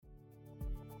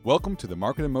Welcome to the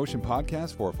Market in Motion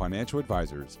podcast for financial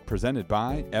advisors, presented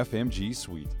by FMG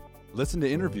Suite. Listen to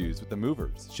interviews with the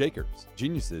movers, shakers,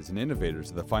 geniuses, and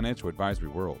innovators of the financial advisory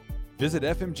world. Visit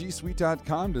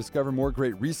fmgsuite.com to discover more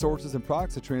great resources and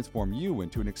products to transform you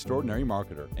into an extraordinary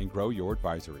marketer and grow your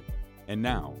advisory. And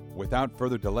now, without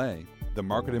further delay, the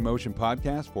Market in Motion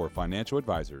podcast for financial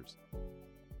advisors.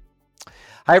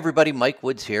 Hi, everybody. Mike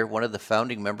Woods here, one of the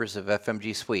founding members of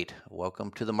FMG Suite.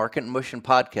 Welcome to the Market in Motion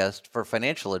podcast for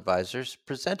financial advisors,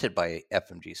 presented by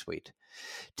FMG Suite.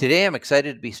 Today, I'm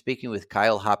excited to be speaking with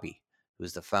Kyle Hoppe, who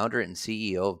is the founder and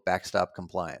CEO of Backstop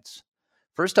Compliance.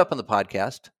 First up on the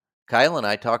podcast, Kyle and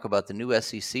I talk about the new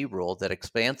SEC rule that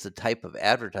expands the type of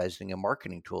advertising and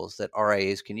marketing tools that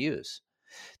RIAs can use.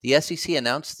 The SEC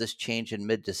announced this change in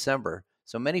mid-December,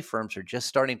 so many firms are just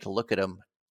starting to look at them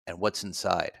and what's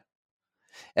inside.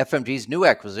 FMG's new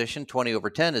acquisition,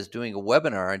 20/10, is doing a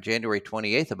webinar on January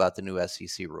 28th about the new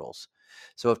SEC rules.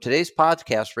 So if today's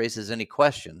podcast raises any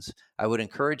questions, I would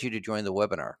encourage you to join the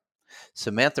webinar.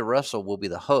 Samantha Russell will be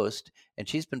the host, and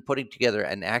she's been putting together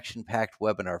an action-packed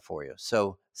webinar for you.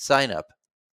 So sign up.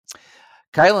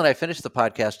 Kyle and I finished the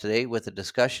podcast today with a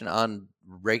discussion on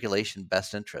regulation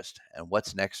best interest and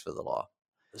what's next for the law.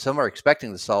 Some are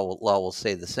expecting the law will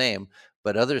stay the same,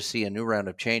 but others see a new round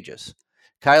of changes.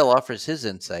 Kyle offers his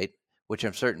insight, which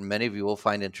I'm certain many of you will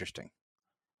find interesting.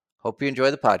 Hope you enjoy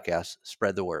the podcast.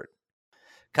 Spread the word.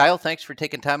 Kyle, thanks for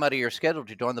taking time out of your schedule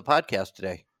to join the podcast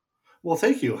today. Well,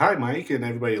 thank you. Hi, Mike, and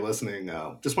everybody listening.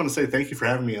 Just want to say thank you for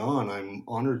having me on. I'm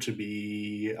honored to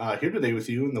be here today with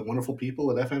you and the wonderful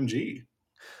people at FMG.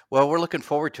 Well, we're looking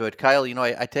forward to it. Kyle,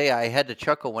 I tell you, I had to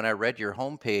chuckle when I read your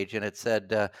homepage and it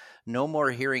said, no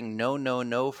more hearing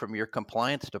no from your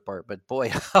compliance department. Boy,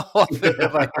 how often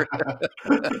have I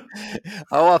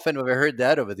heard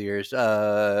that over the years?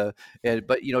 But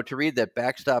to read that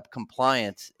Backstop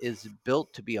Compliance is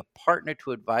built to be a partner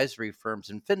to advisory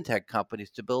firms and fintech companies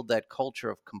to build that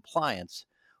culture of compliance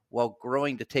while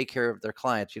growing to take care of their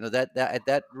clients.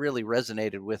 That really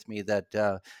resonated with me,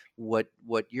 that what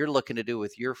you're looking to do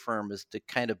with your firm is to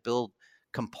kind of build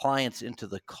compliance into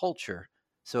the culture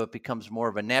so it becomes more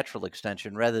of a natural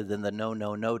extension rather than the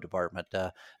no department.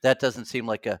 That doesn't seem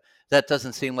like a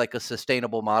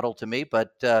sustainable model to me,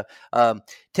 but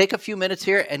take a few minutes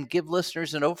here and give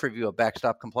listeners an overview of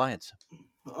Backstop Compliance.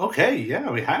 Okay, yeah,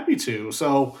 I'd be happy to.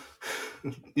 So,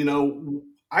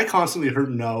 I constantly heard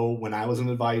no when I was an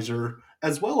advisor,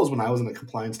 as well as when I was in the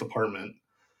compliance department.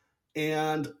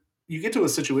 And you get to a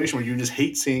situation where you just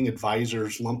hate seeing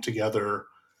advisors lumped together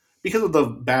because of the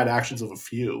bad actions of a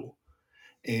few.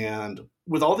 And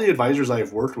with all the advisors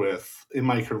I've worked with in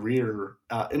my career,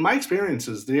 in my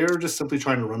experiences, they're just simply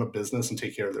trying to run a business and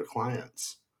take care of their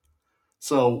clients.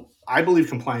 So I believe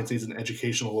compliance needs an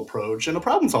educational approach and a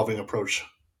problem-solving approach.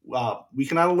 We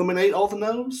cannot eliminate all the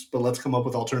no's, but let's come up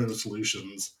with alternative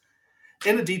solutions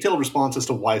and a detailed response as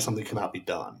to why something cannot be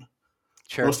done.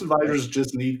 Sure. Most advisors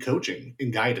just need coaching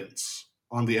and guidance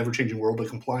on the ever-changing world of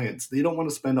compliance. They don't want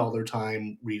to spend all their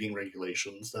time reading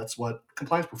regulations. That's what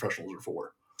compliance professionals are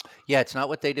for. Yeah, it's not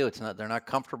what they do. They're not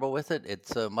comfortable with it.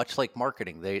 It's much like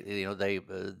marketing. They're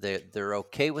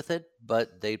okay with it,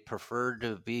 but they prefer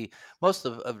to be. Most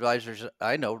of advisors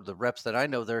I know, the reps that I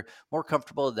know, they're more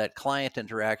comfortable with that client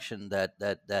interaction,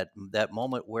 that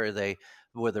moment where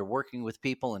they're working with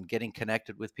people and getting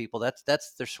connected with people.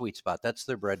 That's their sweet spot. That's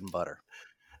their bread and butter.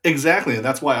 Exactly, and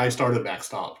that's why I started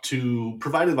Backstop, to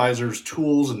provide advisors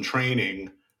tools and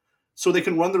training so they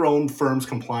can run their own firm's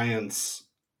compliance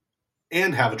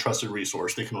and have a trusted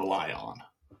resource they can rely on.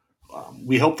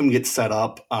 We help them get set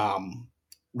up,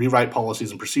 rewrite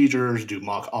policies and procedures, do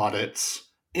mock audits,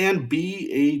 and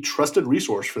be a trusted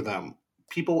resource for them.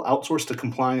 People outsource to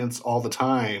compliance all the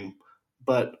time,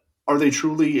 but are they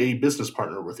truly a business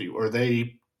partner with you? Are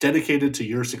they dedicated to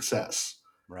your success?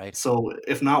 Right. So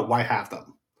if not, why have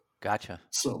them? Gotcha.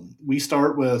 So we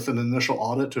start with an initial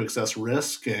audit to assess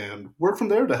risk and work from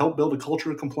there to help build a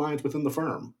culture of compliance within the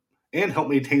firm and help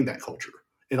maintain that culture.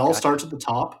 It all starts at the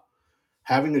top.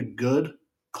 Having a good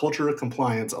culture of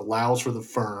compliance allows for the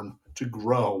firm to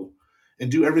grow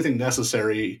and do everything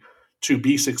necessary to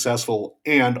be successful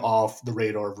and off the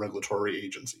radar of regulatory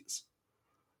agencies.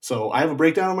 So I have a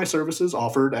breakdown of my services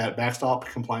offered at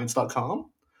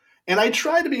backstopcompliance.com. And I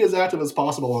try to be as active as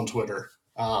possible on Twitter.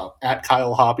 At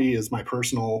Kyle Hoppe is my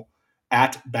personal,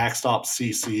 at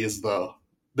BackstopCC is the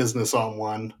business on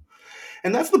one.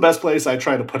 And that's the best place I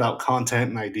try to put out content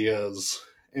and ideas,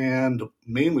 and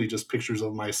mainly just pictures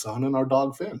of my son and our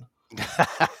dog Finn.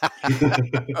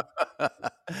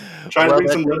 Trying to bring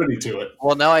some levity to it.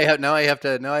 Well, now I have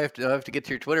to get to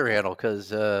your Twitter handle because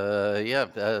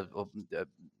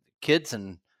kids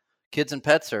and Kids and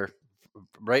pets are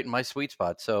right in my sweet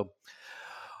spot. So,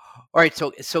 all right.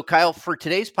 So Kyle, for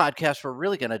today's podcast, we're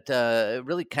really going to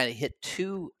really kind of hit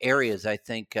two areas. I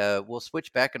think we'll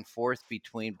switch back and forth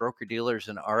between broker dealers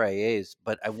and RIAs,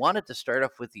 but I wanted to start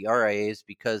off with the RIAs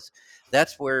because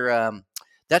that's where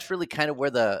that's really kind of where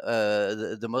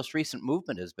the most recent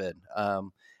movement has been.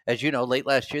 As you know, late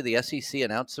last year, the SEC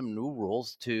announced some new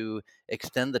rules to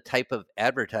extend the type of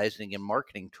advertising and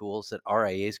marketing tools that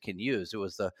RIAs can use. It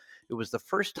was the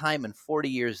first time in 40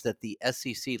 years that the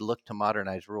SEC looked to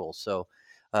modernize rules. So,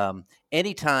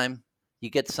 anytime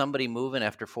you get somebody moving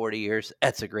after 40 years,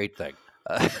 that's a great thing.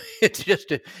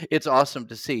 It's awesome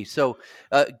to see. So,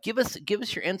 give us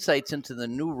your insights into the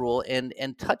new rule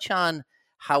and touch on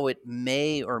how it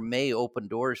may or may open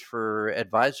doors for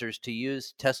advisors to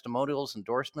use testimonials,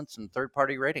 endorsements, and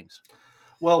third-party ratings.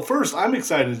 Well, first, I'm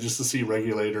excited just to see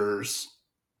regulators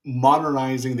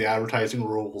modernizing the advertising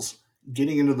rules,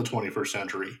 getting into the 21st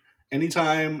century.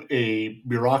 Anytime a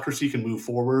bureaucracy can move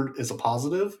forward is a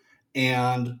positive,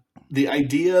 and the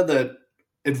idea that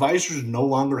advisors no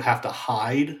longer have to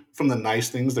hide from the nice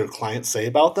things their clients say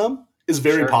about them is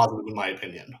very positive, in my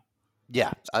opinion.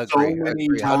 Yeah, I agree. So many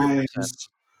times,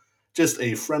 just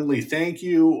a friendly thank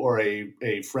you or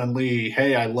a friendly,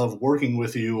 hey, I love working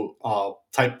with you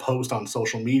type post on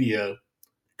social media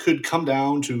could come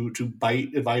down to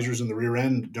bite advisors in the rear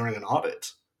end during an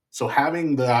audit. So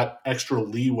having that extra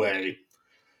leeway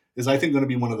is, I think, going to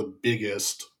be one of the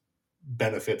biggest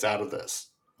benefits out of this.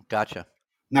 Gotcha.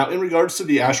 Now, in regards to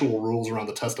the actual rules around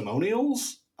the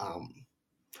testimonials,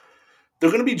 there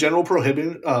are going to be general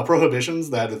prohibitions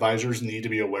that advisors need to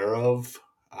be aware of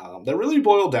that really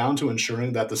boil down to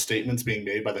ensuring that the statements being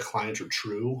made by the client are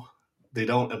true. They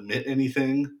don't omit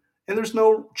anything, and there's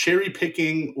no cherry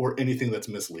picking or anything that's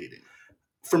misleading.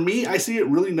 For me, I see it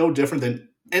really no different than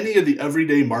any of the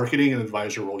everyday marketing an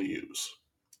advisor will use.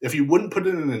 If you wouldn't put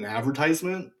it in an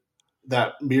advertisement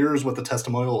that mirrors what the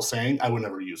testimonial is saying, I would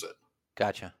never use it.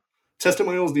 Gotcha.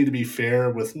 Testimonials need to be fair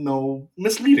with no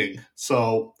misleading.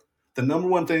 So the number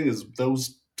one thing is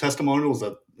those testimonials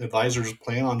that advisors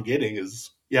plan on getting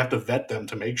is you have to vet them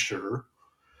to make sure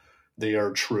they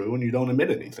are true and you don't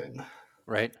omit anything.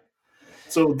 Right.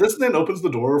 So this then opens the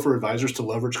door for advisors to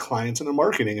leverage clients in their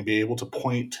marketing and be able to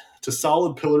point to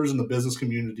solid pillars in the business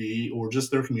community or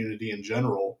just their community in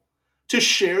general to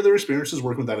share their experiences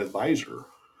working with that advisor.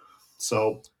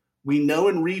 So we know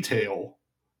in retail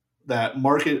that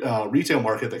retail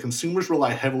market that consumers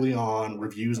rely heavily on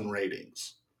reviews and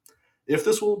ratings. If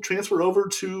this will transfer over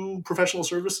to professional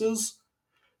services,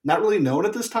 not really known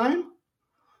at this time.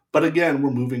 But again,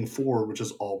 we're moving forward, which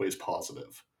is always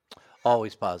positive.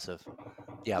 Always positive.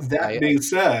 Yeah. That being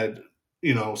said,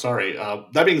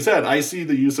 I see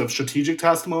the use of strategic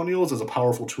testimonials as a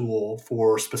powerful tool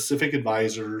for specific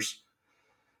advisors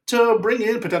to bring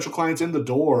in potential clients in the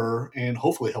door and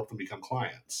hopefully help them become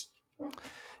clients.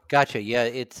 Gotcha. Yeah,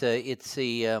 it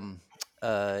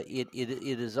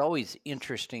is always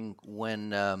interesting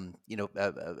when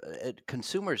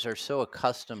consumers are so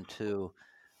accustomed to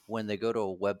when they go to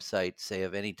a website, say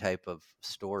of any type of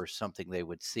store or something they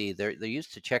would see, they're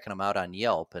used to checking them out on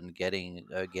Yelp and getting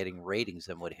ratings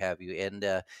and what have you, and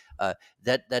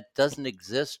that doesn't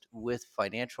exist with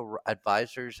financial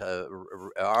advisors,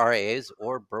 RIAs,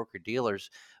 or broker dealers.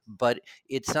 But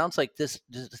it sounds like this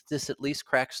at least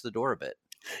cracks the door a bit.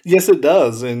 Yes, it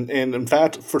does. And in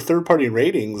fact, for third-party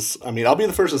ratings, I mean, I'll be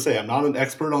the first to say I'm not an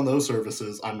expert on those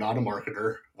services. I'm not a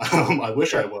marketer. I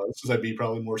wish I was, because I'd be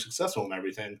probably more successful in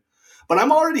everything. But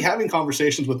I'm already having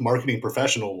conversations with marketing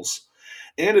professionals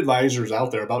and advisors out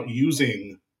there about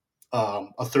using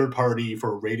a third party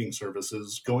for rating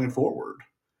services going forward.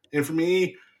 And for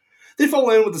me, they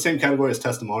fall in with the same category as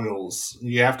testimonials.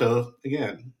 You have to,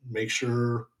 again, make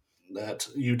sure that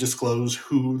you disclose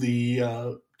who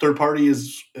the third party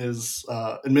is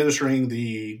administering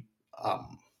the,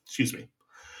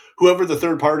 whoever the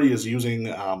third party is using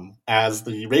as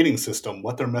the rating system,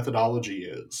 what their methodology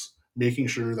is, making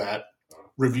sure that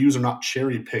reviews are not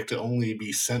cherry picked to only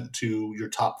be sent to your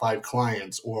top 5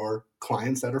 clients or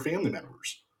clients that are family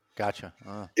members. Gotcha.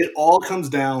 It all comes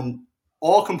down,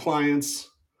 all compliance,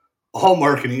 all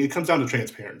marketing, it comes down to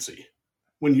transparency.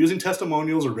 When using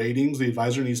testimonials or ratings, the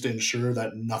advisor needs to ensure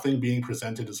that nothing being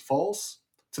presented is false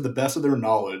to the best of their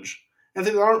knowledge, and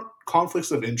that there aren't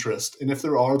conflicts of interest, and if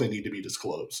there are, they need to be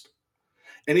disclosed.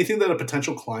 Anything that a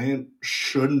potential client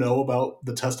should know about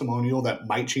the testimonial that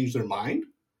might change their mind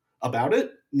about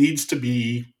it needs to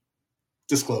be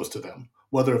disclosed to them,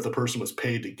 whether if the person was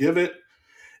paid to give it,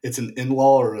 it's an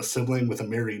in-law or a sibling with a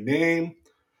married name.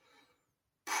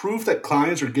 proof that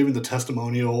clients are giving the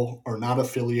testimonial, are not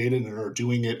affiliated, and are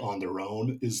doing it on their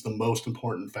own is the most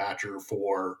important factor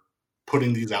for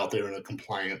putting these out there in a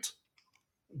compliant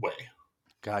way.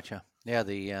 Gotcha.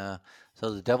 Yeah,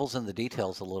 so the devil's in the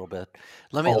details a little bit.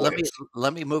 Let me let me Always.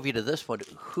 let me move you to this one.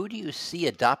 Who do you see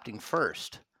adopting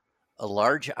first? A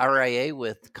large RIA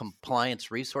with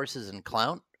compliance resources and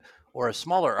clout, or a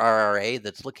smaller RIA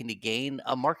that's looking to gain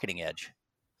a marketing edge?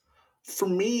 For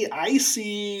me, I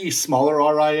see smaller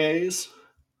RIAs,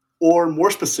 or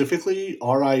more specifically,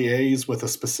 RIAs with a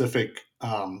specific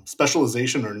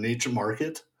specialization or niche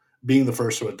market being the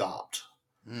first to adopt.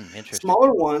 Interesting.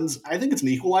 Smaller ones, I think it's an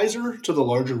equalizer to the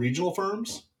larger regional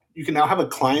firms. You can now have a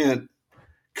client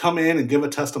come in and give a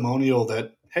testimonial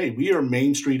that, hey, we are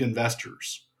Main Street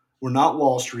investors. We're not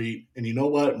Wall Street. And you know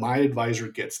what? My advisor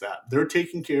gets that. They're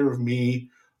taking care of me,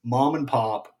 mom and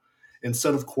pop,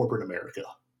 instead of corporate America.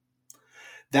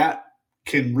 That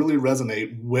can really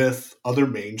resonate with other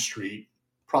Main Street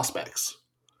prospects.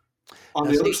 On Now,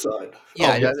 the other see, side,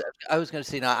 yeah, yes. I was going to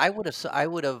say now I would have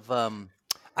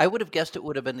guessed it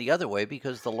would have been the other way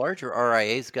because the larger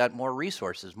RIA's got more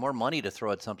resources, more money to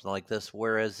throw at something like this.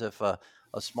 Whereas if a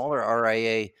smaller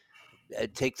RIA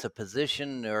takes a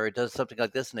position or it does something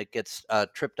like this and it gets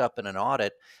tripped up in an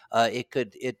audit, it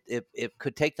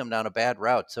could take them down a bad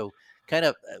route. So kind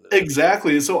of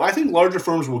Exactly. So I think larger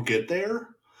firms will get there.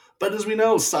 But as we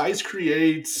know, size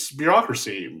creates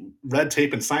bureaucracy, red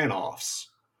tape, and sign offs.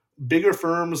 Bigger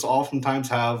firms oftentimes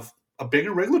have a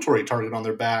bigger regulatory target on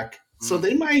their back. So mm,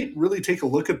 they might really take a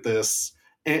look at this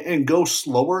and go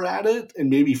slower at it and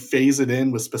maybe phase it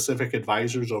in with specific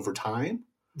advisors over time.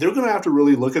 They're going to have to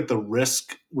really look at the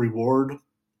risk reward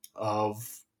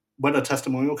of what a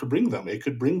testimonial could bring them. It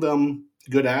could bring them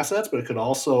good assets, but it could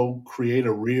also create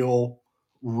a real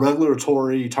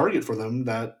regulatory target for them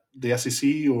that the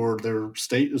SEC or their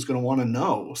state is going to want to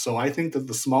know. So I think that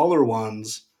the smaller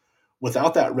ones,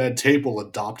 without that red tape, will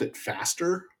adopt it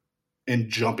faster and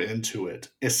jump into it,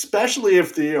 especially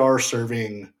if they are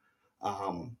serving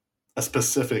a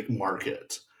specific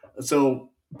market.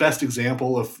 So, best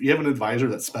example, if you have an advisor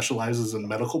that specializes in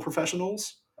medical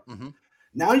professionals, hmm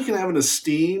now you can have an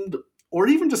esteemed or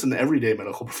even just an everyday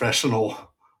medical professional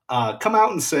come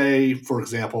out and say, for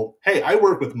example, hey, I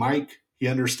work with Mike. He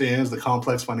understands the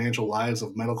complex financial lives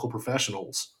of medical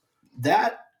professionals.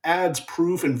 That adds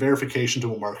proof and verification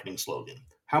to a marketing slogan.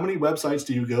 How many websites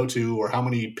do you go to, or how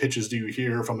many pitches do you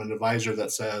hear from an advisor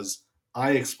that says,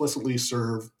 I explicitly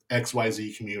serve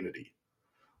XYZ community?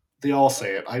 They all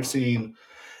say it. I've seen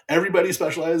everybody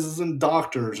specializes in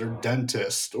doctors or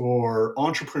dentists or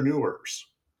entrepreneurs.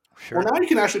 Well, sure. now you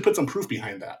can actually put some proof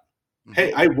behind that. hmm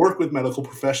Hey, I work with medical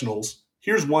professionals.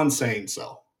 Here's one saying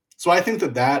so. So I think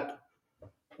that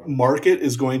market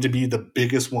is going to be the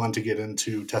biggest one to get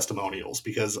into testimonials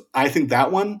because I think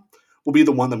that one will be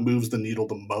the one that moves the needle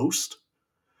the most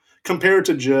compared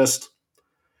to just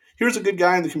here's a good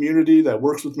guy in the community that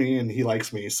works with me and he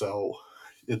likes me. So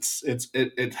it's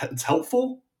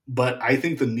helpful, but I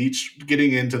think the niche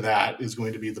getting into that is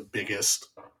going to be the biggest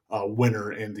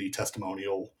winner in the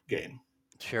testimonial game.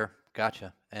 Sure,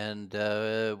 gotcha. And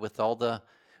with all the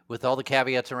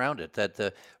caveats around it,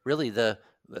 that really the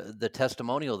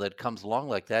testimonial that comes along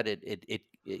like that, it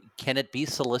can it be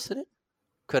solicited?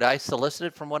 Could I solicit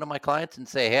it from one of my clients and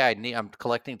say, "Hey, I'm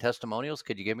collecting testimonials.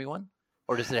 Could you give me one?"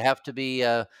 Or does it have to be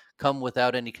come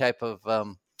without any type of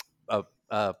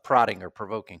prodding or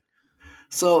provoking?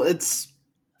 So it's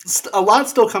a lot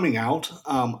still coming out.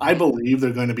 I hmm believe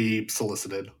they're going to be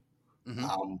solicited. hmm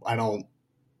I don't.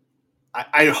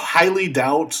 I highly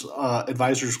doubt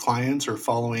advisors' clients are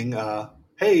following.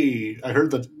 Hey, I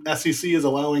heard the SEC is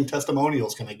allowing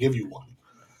testimonials. Can I give you one?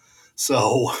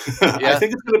 So I Yeah,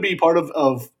 think it's going to be part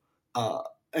of uh,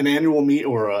 an annual meet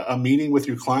or a meeting with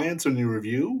your clients and your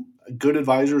review. Good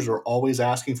advisors are always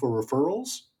asking for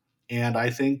referrals, and I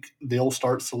think they'll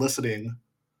start soliciting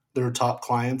their top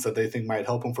clients that they think might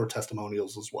help them for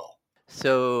testimonials as well.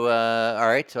 So, all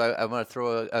right. So I'm going to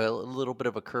throw a little bit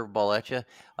of a curveball at you.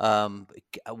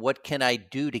 What can I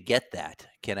do to get that?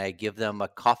 Can I give them a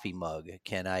coffee mug?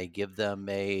 Can I give them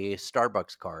a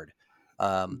Starbucks card?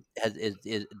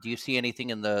 Do you see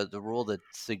anything in the rule that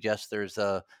suggests there's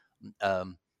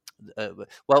um,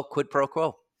 well, quid pro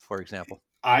quo, for example?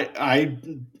 I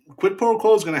quid pro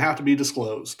quo is going to have to be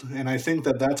disclosed, and I think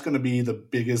that that's going to be the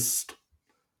biggest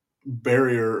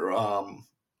barrier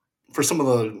for some of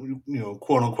the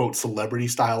quote unquote celebrity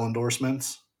style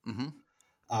endorsements hmm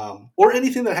or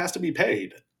anything that has to be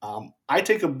paid. I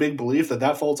take a big belief that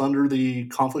that falls under the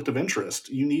conflict of interest.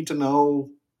 You need to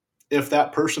know if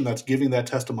that person that's giving that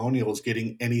testimonial is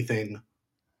getting anything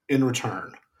in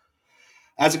return.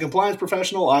 As a compliance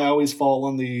professional, I always fall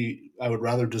on I would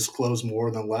rather disclose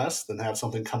more than less than have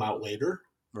something come out later.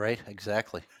 Right,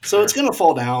 exactly. So Sure. it's going to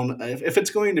fall down. If it's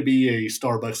going to be a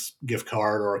Starbucks gift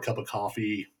card or a cup of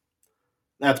coffee,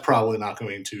 that's probably not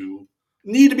going to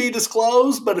need to be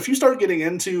disclosed. But if you start getting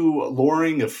into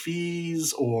lowering of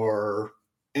fees or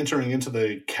entering into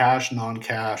the cash,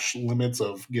 non-cash limits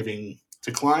of giving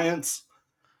to clients,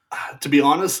 to be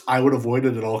honest, I would avoid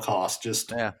it at all costs.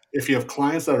 Just if you have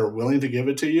clients that are willing to give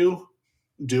it to you,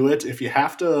 do it. If you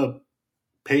have to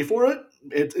pay for it,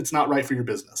 it's not right for your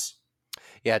business.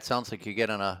 Yeah, it sounds like you get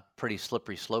on a pretty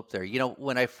slippery slope there.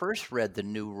 When I first read the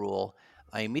new rule,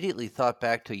 I immediately thought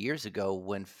back to years ago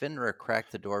when FINRA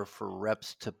cracked the door for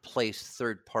reps to place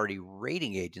third-party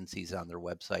rating agencies on their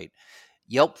website.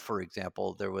 Yelp, for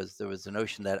example, there was the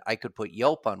notion that I could put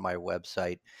Yelp on my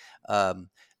website.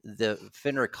 The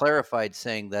FINRA clarified,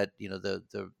 saying that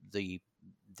the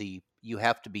you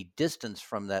have to be distanced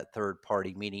from that third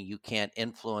party, meaning you can't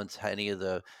influence any of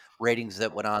the ratings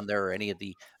that went on there or any of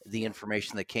the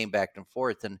information that came back and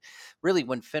forth. And really,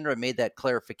 when FINRA made that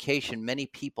clarification, many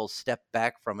people stepped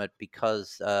back from it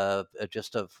because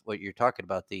just of what you're talking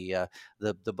about, the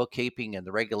bookkeeping and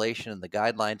the regulation and the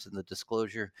guidelines and the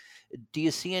disclosure. Do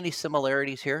you see any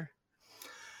similarities here?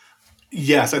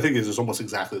 Yes, I think it's almost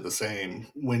exactly the same.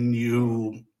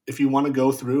 If you want to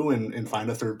go through and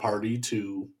find a third party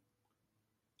to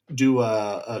do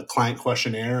a client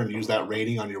questionnaire and use that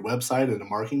rating on your website and the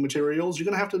marketing materials, you're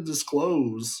going to have to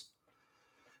disclose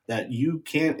that you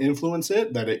can't influence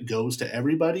it, that it goes to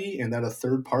everybody, and that a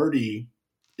third party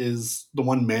is the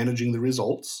one managing the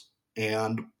results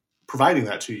and providing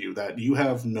that to you, that you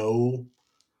have no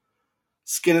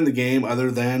skin in the game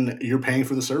other than you're paying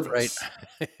for the service.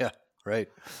 Right. Yeah. Right.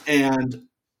 And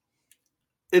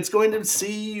it's going to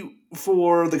see,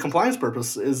 for the compliance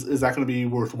purpose, is that going to be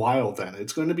worthwhile then?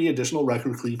 It's going to be additional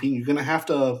record keeping. You're going to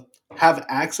have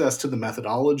access to the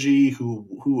methodology,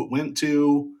 who it went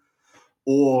to,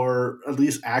 or at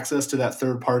least access to that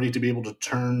third party to be able to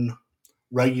turn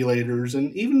regulators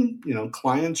and even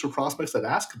clients or prospects that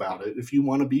ask about it. If you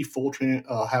want to be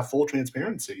have full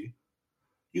transparency,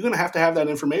 you're going to have that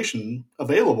information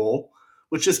available,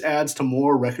 which just adds to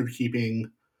more record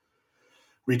keeping,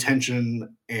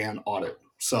 retention, and audit.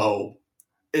 So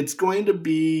it's going to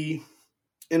be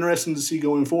interesting to see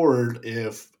going forward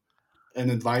if an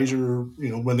advisor,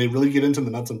 when they really get into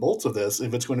the nuts and bolts of this,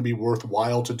 if it's going to be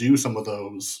worthwhile to do some of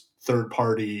those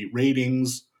third-party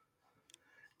ratings,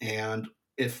 and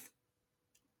if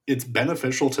it's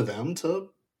beneficial to them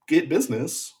to get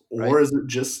business, or Right. is it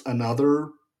just another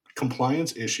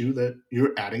compliance issue that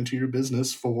you're adding to your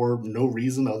business for no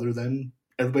reason other than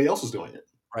everybody else is doing it?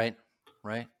 Right.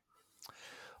 Right.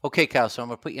 Okay, Kyle, so I'm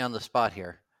going to put you on the spot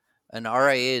here. An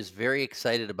RIA is very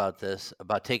excited about this,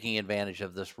 about taking advantage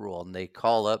of this rule. And they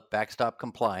call up Backstop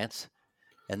Compliance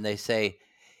and they say,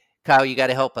 Kyle, you got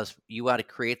to help us. You want to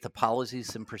create the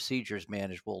policies and procedures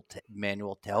manual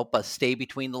to help us stay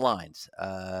between the lines.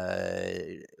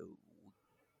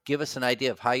 Give us an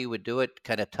idea of how you would do it,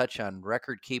 kind of touch on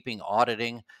record keeping,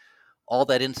 auditing, all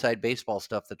that inside baseball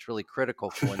stuff that's really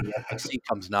critical for when the SEC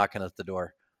comes knocking at the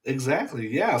door. Exactly.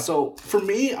 Yeah. So for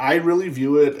me, I really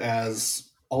view it as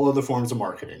all other forms of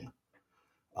marketing.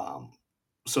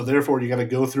 So therefore, you got to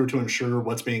go through to ensure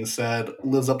what's being said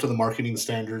lives up to the marketing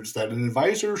standards that an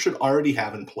advisor should already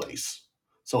have in place.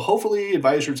 So hopefully,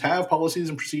 advisors have policies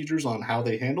and procedures on how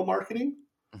they handle marketing.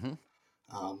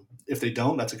 Mm-hmm. If they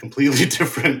don't, that's a completely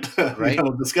different Right.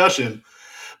 Discussion.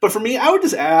 But for me, I would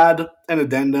just add an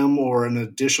addendum or an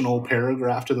additional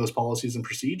paragraph to those policies and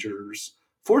procedures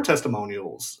for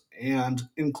testimonials, and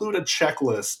include a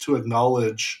checklist to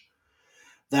acknowledge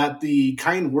that the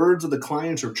kind words of the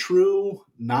clients are true,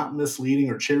 not misleading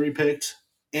or cherry-picked,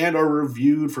 and are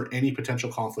reviewed for any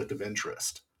potential conflict of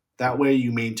interest. That way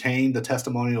you maintain the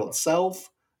testimonial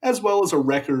itself, as well as a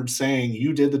record saying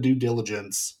you did the due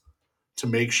diligence to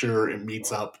make sure it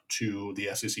meets up to the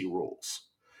SEC rules.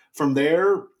 From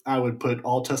there, I would put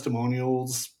all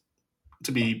testimonials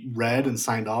to be read and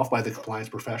signed off by the compliance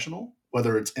professional,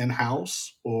 whether it's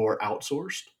in-house or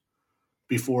outsourced.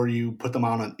 Before you put them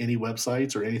out on any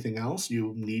websites or anything else,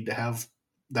 you need to have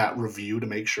that review to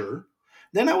make sure.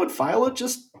 Then I would file it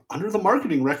just under the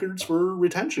marketing records for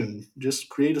retention. Just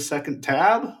create a second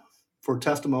tab for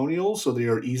testimonials so they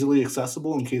are easily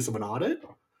accessible in case of an audit,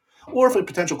 or if a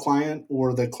potential client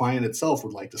or the client itself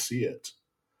would like to see it.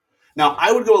 Now,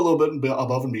 I would go a little bit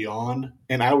above and beyond,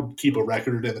 and I would keep a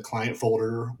record in the client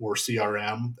folder or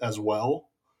CRM as well.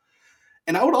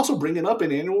 And I would also bring it up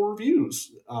in annual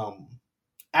reviews.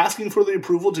 asking for the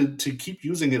approval to keep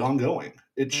using it ongoing.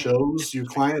 It Mm, shows your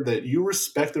client that you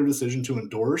respect their decision to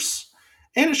endorse,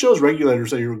 and it shows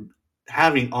regulators that you're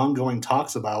having ongoing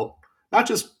talks about not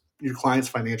just your client's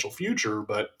financial future,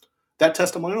 but that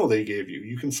testimonial they gave you.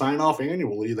 You can sign off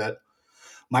annually that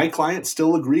my client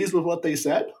still agrees with what they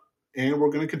said, and we're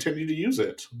going to continue to use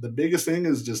it. The biggest thing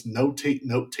is just notate,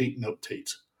 notate,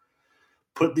 notate.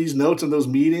 Put these notes in those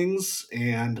meetings,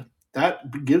 and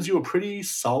that gives you a pretty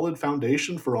solid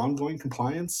foundation for ongoing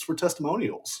compliance for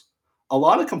testimonials. A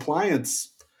lot of compliance,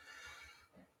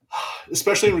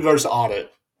 especially in regards to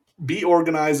audit, be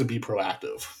organized and be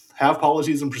proactive. Have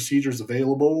policies and procedures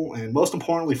available, and most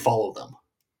importantly, follow them.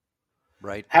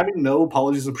 right. Having no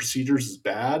policies and procedures is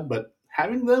bad, but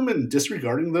having them and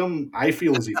disregarding them, I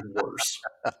feel, is even worse.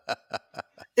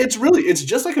 It's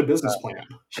just like a business plan.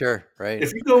 Sure. Right.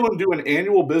 If you go and do an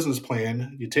annual business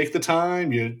plan, you take the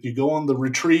time, you go on the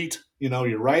retreat,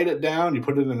 you write it down, you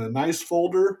put it in a nice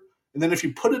folder, and then if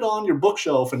you put it on your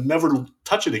bookshelf and never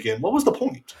touch it again, what was the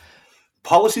point?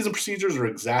 Policies and procedures are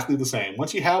exactly the same.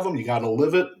 Once you have them, you got to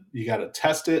live it, you got to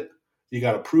test it, you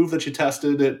got to prove that you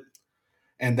tested it,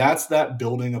 and that's that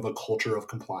building of a culture of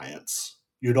compliance.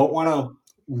 You don't want to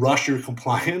rush your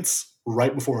compliance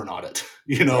right before an audit.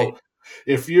 Right.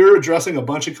 If you're addressing a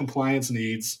bunch of compliance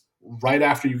needs right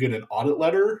after you get an audit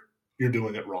letter, you're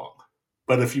doing it wrong.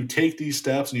 But if you take these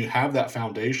steps and you have that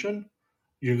foundation,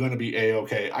 you're going to be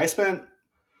A-okay. I spent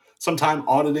some time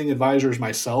auditing advisors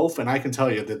myself, and I can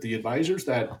tell you that the advisors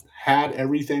that had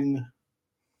everything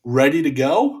ready to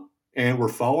go and were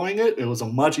following it, it was a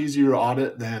much easier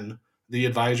audit than the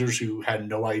advisors who had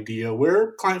no idea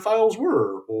where client files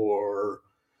were, or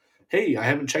hey, I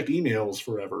haven't checked emails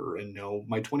forever, and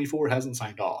my 24 hasn't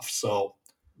signed off. So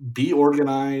be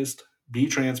organized, be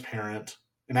transparent,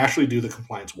 and actually do the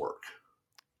compliance work.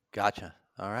 Gotcha.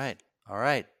 All right. All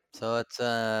right. So that's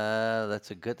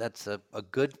a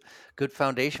good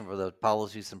foundation for the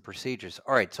policies and procedures.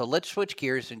 All right. So let's switch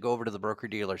gears and go over to the broker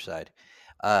dealer side.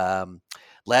 Um,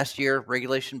 Last year,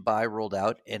 Regulation BI rolled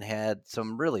out and had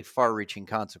some really far-reaching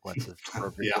consequences for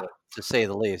broker Yeah. dealers, to say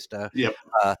the least. Yep.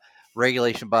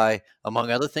 Regulation BI, among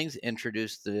other things,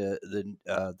 introduced the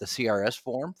CRS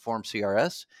Form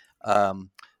CRS.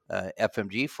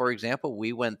 FMG, for example,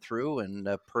 we went through and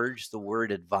purged the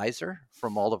word advisor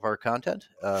from all of our content.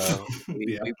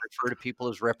 We refer to people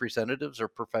as representatives or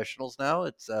professionals now.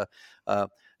 It's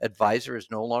advisor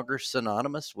is no longer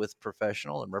synonymous with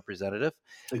professional and representative.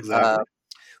 Exactly.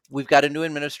 We've got a new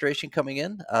administration coming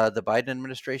in, the Biden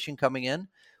administration coming in.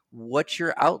 What's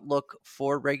your outlook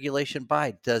for Regulation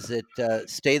BI? Does it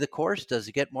stay the course? Does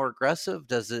it get more aggressive?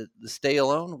 Does it stay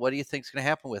alone? What do you think is going to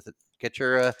happen with it?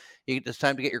 It's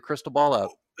time to get your crystal ball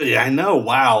out. Yeah, I know.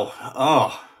 Wow.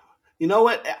 Oh, you know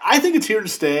what? I think it's here to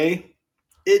stay.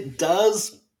 It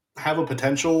does have a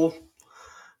potential,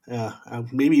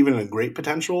 maybe even a great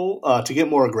potential, to get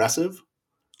more aggressive.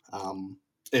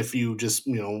 If you just,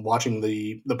 watching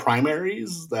the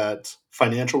primaries, that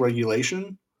financial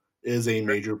regulation is a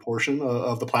major portion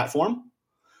of the platform.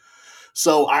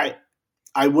 So I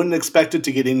wouldn't expect it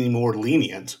to get any more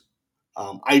lenient.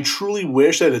 I truly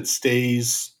wish that it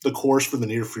stays the course for the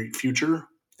near future,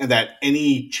 and that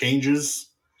any changes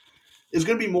is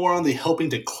going to be more on the helping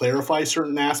to clarify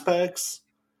certain aspects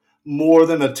more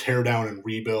than a tear down and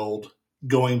rebuild,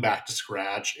 going back to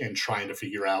scratch and trying to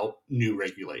figure out new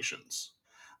regulations.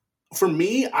 For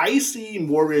me, I see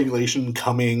more regulation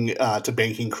coming to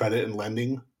banking, credit, and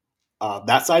lending.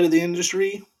 That side of the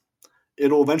industry,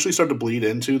 it'll eventually start to bleed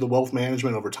into the wealth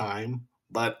management over time,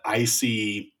 but I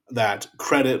see that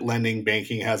credit, lending,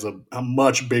 banking has a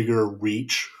much bigger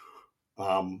reach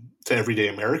to everyday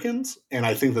Americans. And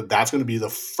I think that that's going to be the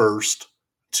first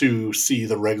to see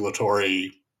the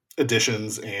regulatory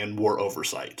additions and more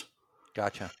oversight.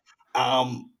 Gotcha.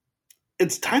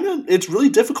 It's really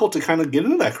difficult to kind of get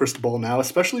into that crystal ball now,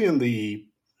 especially in the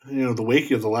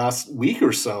wake of the last week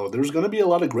or so. There's going to be a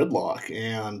lot of gridlock,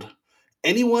 and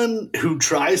anyone who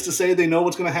tries to say they know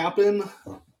what's going to happen,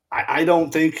 I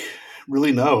don't think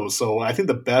really knows. So I think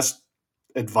the best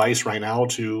advice right now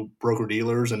to broker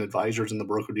dealers and advisors in the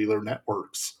broker dealer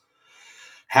networks: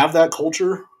 have that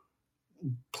culture,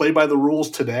 play by the rules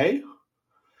today,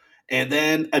 and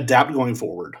then adapt going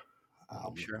forward.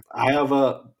 Sure. I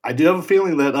do have a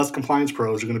feeling that us compliance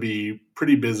pros are going to be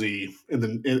pretty busy in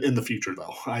the future,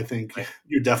 though. I think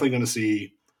you're definitely going to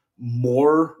see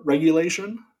more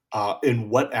regulation. In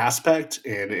what aspect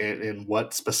and in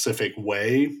what specific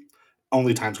way,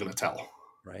 only time's going to tell.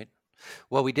 Right.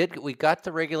 Well, we got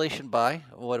the regulation by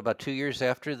about 2 years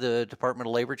after the Department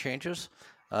of Labor changes.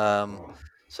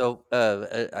 So,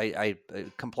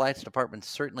 compliance departments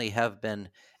certainly have been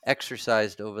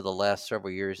exercised over the last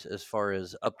several years as far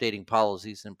as updating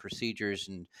policies and procedures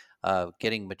and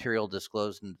getting material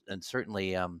disclosed, and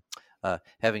certainly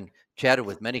having chatted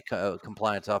with many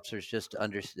compliance officers just to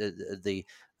understand the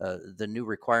new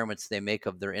requirements they make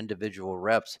of their individual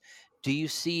reps. Do you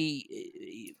see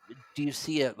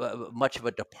much of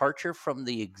a departure from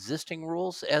the existing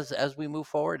rules as we move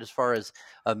forward, as far as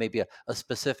maybe a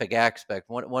specific aspect?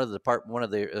 One of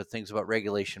the things about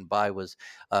Regulation BI was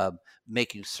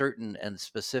making certain and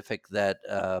specific that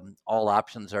all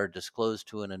options are disclosed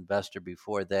to an investor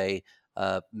before they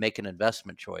make an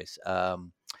investment choice.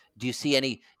 Do you see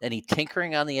any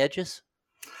tinkering on the edges?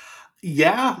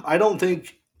 Yeah, I don't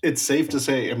think it's safe to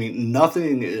say. I mean,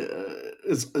 nothing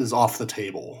is off the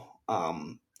table.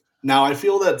 Now, I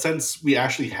feel that since we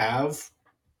actually have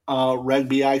Reg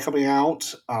BI coming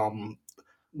out,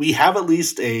 we have at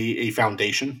least a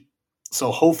foundation.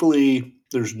 So hopefully,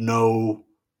 there's no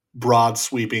broad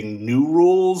sweeping new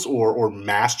rules or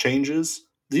mass changes.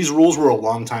 These rules were a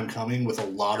long time coming with a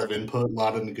lot of input, a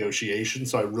lot of negotiation.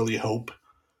 So I really hope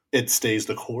it stays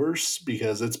the course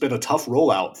because it's been a tough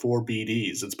rollout for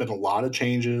BDs. It's been a lot of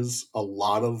changes, a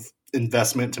lot of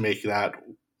investment to make that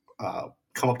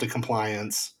come up to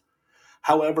compliance.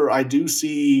 However, I do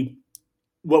see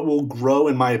what will grow,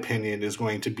 in my opinion, is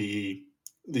going to be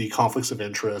the conflicts of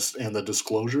interest and the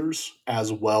disclosures,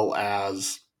 as well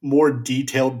as more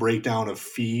detailed breakdown of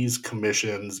fees,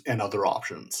 commissions, and other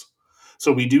options.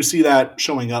 So we do see that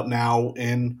showing up now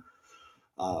in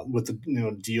with the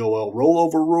DOL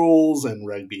rollover rules and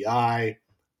Reg BI.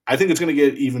 I think it's going to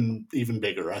get even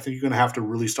bigger. I think you're going to have to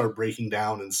really start breaking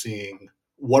down and seeing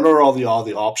what are all the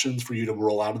options for you to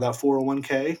roll out of that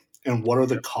 401k and what are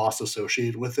the costs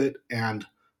associated with it, and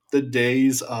the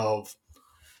days of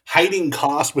hiding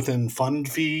costs within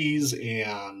fund fees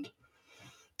and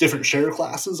different share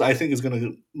classes, I think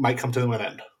might come to an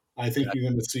end. I think you're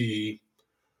going to see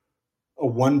a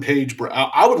one-page.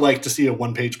 I would like to see a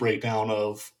one-page breakdown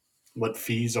of what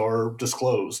fees are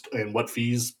disclosed and what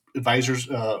fees advisors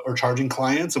are charging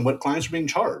clients and what clients are being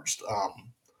charged.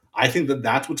 I think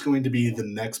that's what's going to be the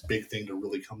next big thing to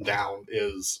really come down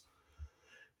is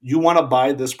you want to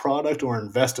buy this product or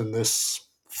invest in this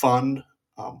fund.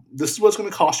 This is what's going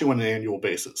to cost you on an annual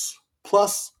basis.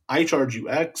 Plus, I charge you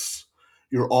X.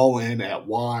 You're all in at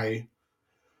Y.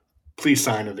 Please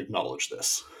sign and acknowledge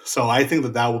this. So I think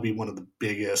that will be one of the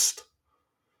biggest.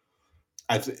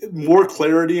 More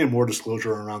clarity and more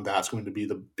disclosure around that's going to be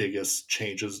the biggest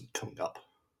changes coming up.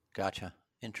 Gotcha.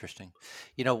 Interesting.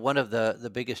 One of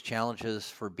the biggest challenges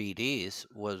for BDs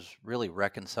was really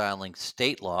reconciling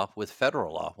state law with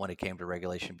federal law when it came to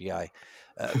Regulation BI.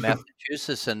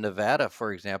 Massachusetts and Nevada,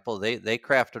 for example, they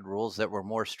crafted rules that were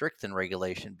more strict than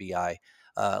Regulation BI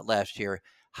last year.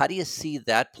 How do you see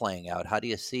that playing out? How do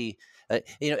you see, and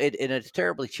it's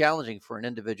terribly challenging for an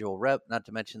individual rep, not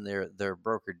to mention their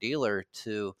broker dealer,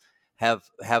 to have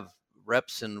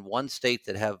reps in one state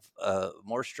that have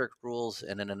more strict rules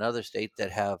and in another state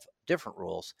that have different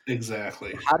rules.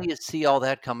 Exactly. How do you see all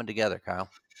that coming together, Kyle?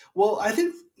 Well, I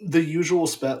think the usual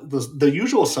the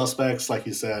usual suspects, like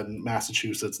you said,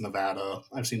 Massachusetts, Nevada.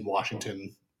 I've seen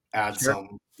Washington add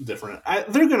some different.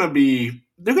 They're going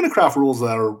to craft rules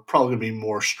that are probably going to be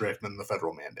more strict than the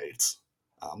federal mandates.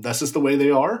 That's just the way they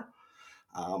are.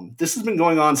 This has been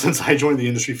going on since I joined the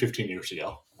industry 15 years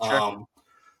ago. Sure.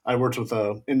 I worked with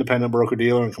an independent broker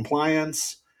dealer in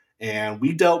compliance, and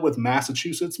we dealt with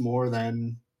Massachusetts more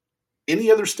than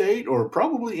any other state or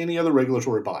probably any other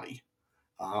regulatory body.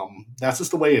 That's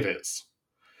just the way it is.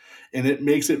 And it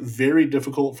makes it very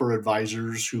difficult for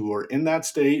advisors who are in that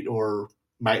state or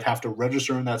might have to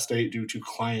register in that state due to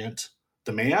client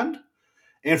demand,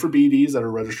 and for BDs that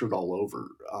are registered all over.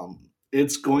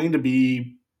 It's going to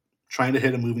be trying to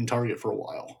hit a moving target for a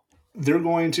while. They're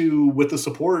going to, with the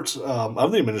support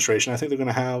of the administration, I think they're going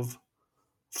to have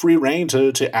free reign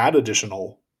to add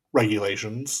additional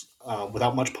regulations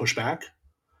without much pushback.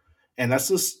 And that's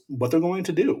just what they're going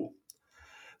to do.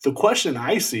 The question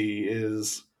I see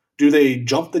is, do they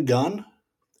jump the gun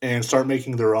and start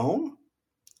making their own?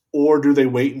 Or do they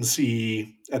wait and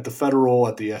see at the federal,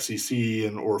 at the SEC,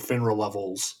 or FINRA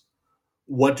levels,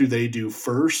 what do they do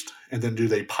first? And then do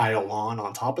they pile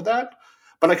on top of that?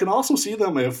 But I can also see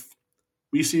them, if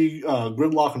we see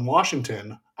gridlock in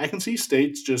Washington, I can see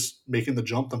states just making the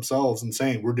jump themselves and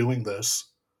saying, we're doing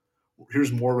this.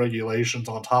 Here's more regulations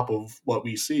on top of what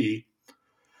we see.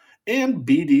 And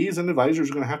BDs and advisors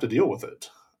are going to have to deal with it.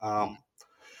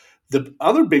 The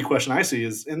other big question I see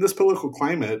is, in this political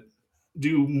climate,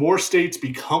 do more states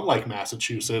become like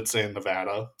Massachusetts and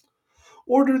Nevada?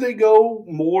 or do they go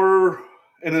more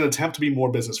in an attempt to be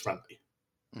more business friendly?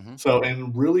 Mm-hmm. So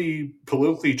in really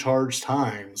politically charged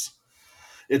times,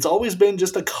 it's always been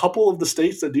just a couple of the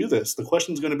states that do this. The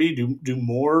question is going to be, do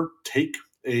more take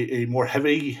a more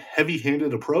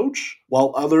heavy-handed approach,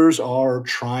 while others are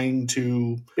trying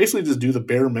to basically just do the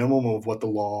bare minimum of what the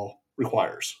law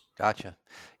requires? Gotcha.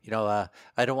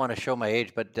 I don't want to show my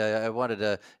age, but I wanted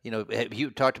to, you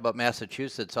talked about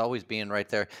Massachusetts always being right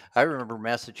there. I remember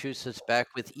Massachusetts back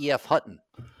with E.F. Hutton.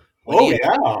 When Oh, E.F.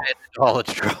 yeah. had all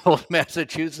its trouble,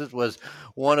 Massachusetts was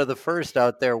one of the first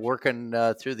out there working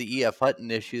through the E.F. Hutton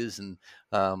issues and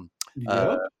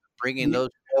Yep. bringing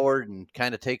those forward and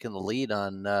kind of taking the lead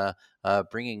on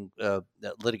bringing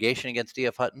litigation against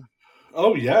E.F. Hutton.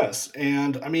 Oh, yes.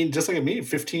 And I mean, just like me,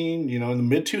 15, in the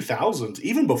mid 2000s,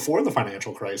 even before the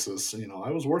financial crisis,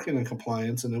 I was working in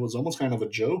compliance, and it was almost kind of a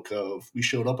joke of we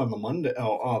showed up on the Monday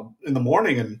in the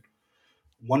morning and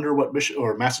wonder what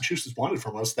Massachusetts wanted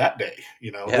from us that day.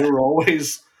 They were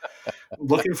always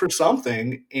looking for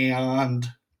something, and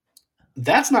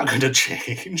that's not going to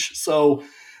change. So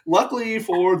luckily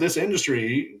for this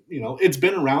industry, it's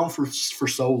been around for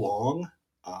so long.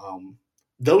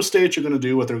 Those states are going to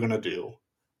do what they're going to do.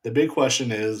 The big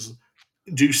question is,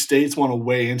 do states want to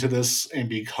weigh into this and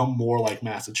become more like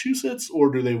Massachusetts,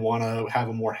 or do they want to have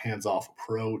a more hands-off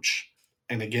approach?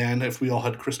 And again, if we all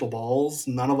had crystal balls,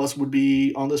 none of us would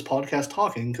be on this podcast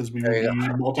talking, because we would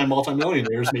be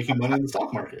multi-millionaires making money in the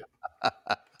stock market.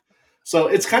 So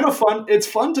it's kind of fun. It's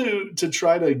fun to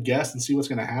try to guess and see what's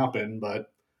going to happen,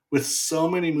 but with so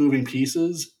many moving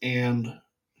pieces and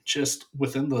just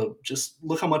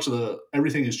look how much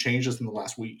everything has changed just in the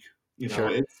last week.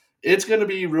 Sure. It's going to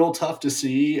be real tough to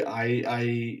see.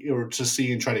 To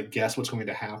see and try to guess what's going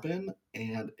to happen,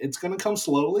 and it's going to come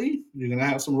slowly. You're going to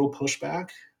have some real pushback,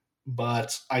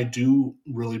 but I do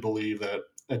really believe that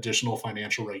additional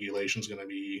financial regulation is going to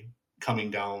be coming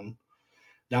down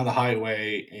the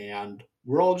highway, and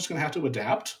we're all just going to have to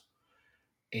adapt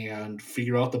and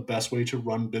figure out the best way to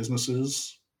run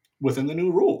businesses within the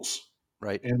new rules.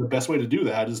 Right. And the best way to do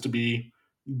that is to be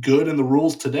good in the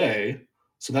rules today,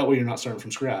 so that way you're not starting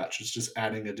from scratch. It's just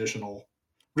adding additional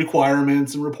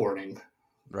requirements and reporting,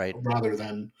 right, rather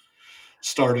than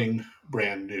starting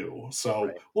brand new.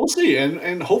 So We'll see.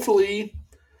 And hopefully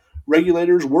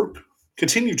regulators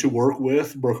continue to work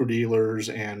with broker-dealers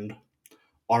and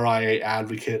RIA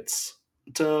advocates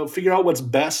to figure out what's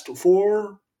best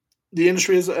for the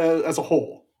industry as a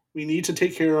whole. We need to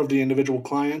take care of the individual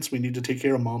clients. We need to take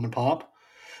care of mom and pop.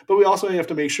 But we also have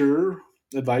to make sure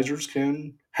advisors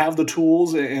can have the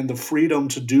tools and the freedom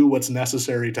to do what's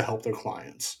necessary to help their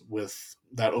clients with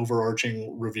that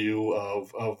overarching review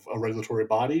of a regulatory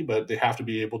body, but they have to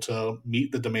be able to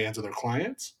meet the demands of their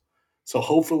clients. So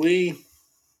hopefully,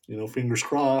 fingers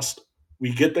crossed,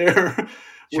 we get there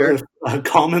with a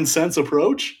common sense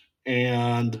approach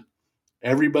and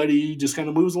everybody just kind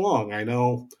of moves along. I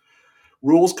know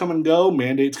rules come and go,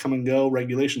 mandates come and go,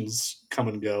 regulations come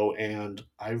and go, and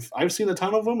I've seen a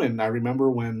ton of them. And I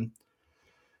remember when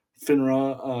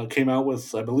FINRA came out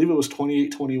with, I believe it was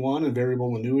 2821 and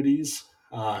variable annuities,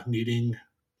 needing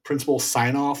principal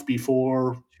sign-off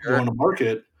before going to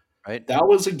market. Right. That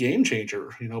was a game changer.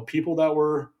 People that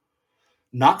were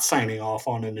not signing off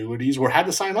on annuities had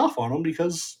to sign off on them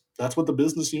because that's what the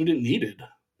business unit needed.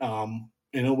 And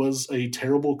it was a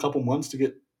terrible couple months to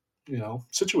get,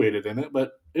 situated in it,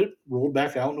 but it rolled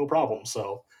back out no problem.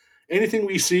 So anything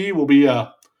we see will be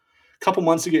a couple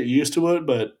months to get used to it,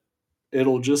 but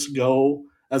it'll just go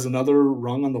as another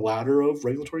rung on the ladder of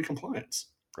regulatory compliance.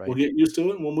 Right. We'll get used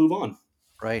to it and we'll move on.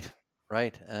 Right.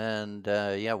 And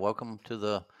welcome to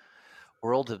the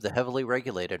world of the heavily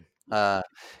regulated. Kyle,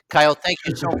 thank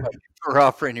you so much for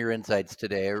offering your insights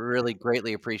today. I really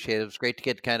greatly appreciate it. It was great to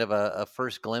get kind of a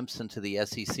first glimpse into the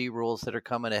SEC rules that are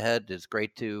coming ahead. It's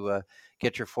great to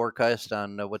get your forecast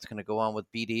on what's going to go on with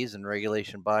BDs and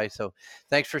regulation by. So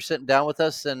thanks for sitting down with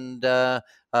us, and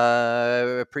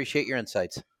appreciate your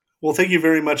insights. Well, thank you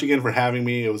very much again for having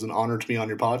me. It was an honor to be on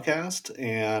your podcast,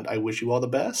 and I wish you all the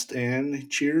best, and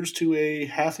cheers to a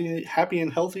happy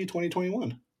and healthy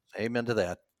 2021. Amen to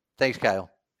that. Thanks, Kyle.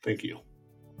 Thank you.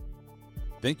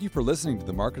 Thank you for listening to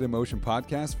the Market in Motion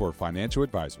podcast for financial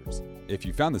advisors. If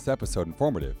you found this episode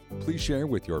informative, please share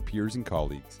with your peers and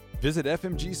colleagues. Visit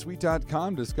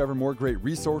fmgsuite.com to discover more great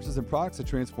resources and products to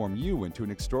transform you into an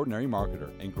extraordinary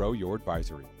marketer and grow your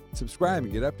advisory. Subscribe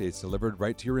and get updates delivered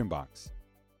right to your inbox.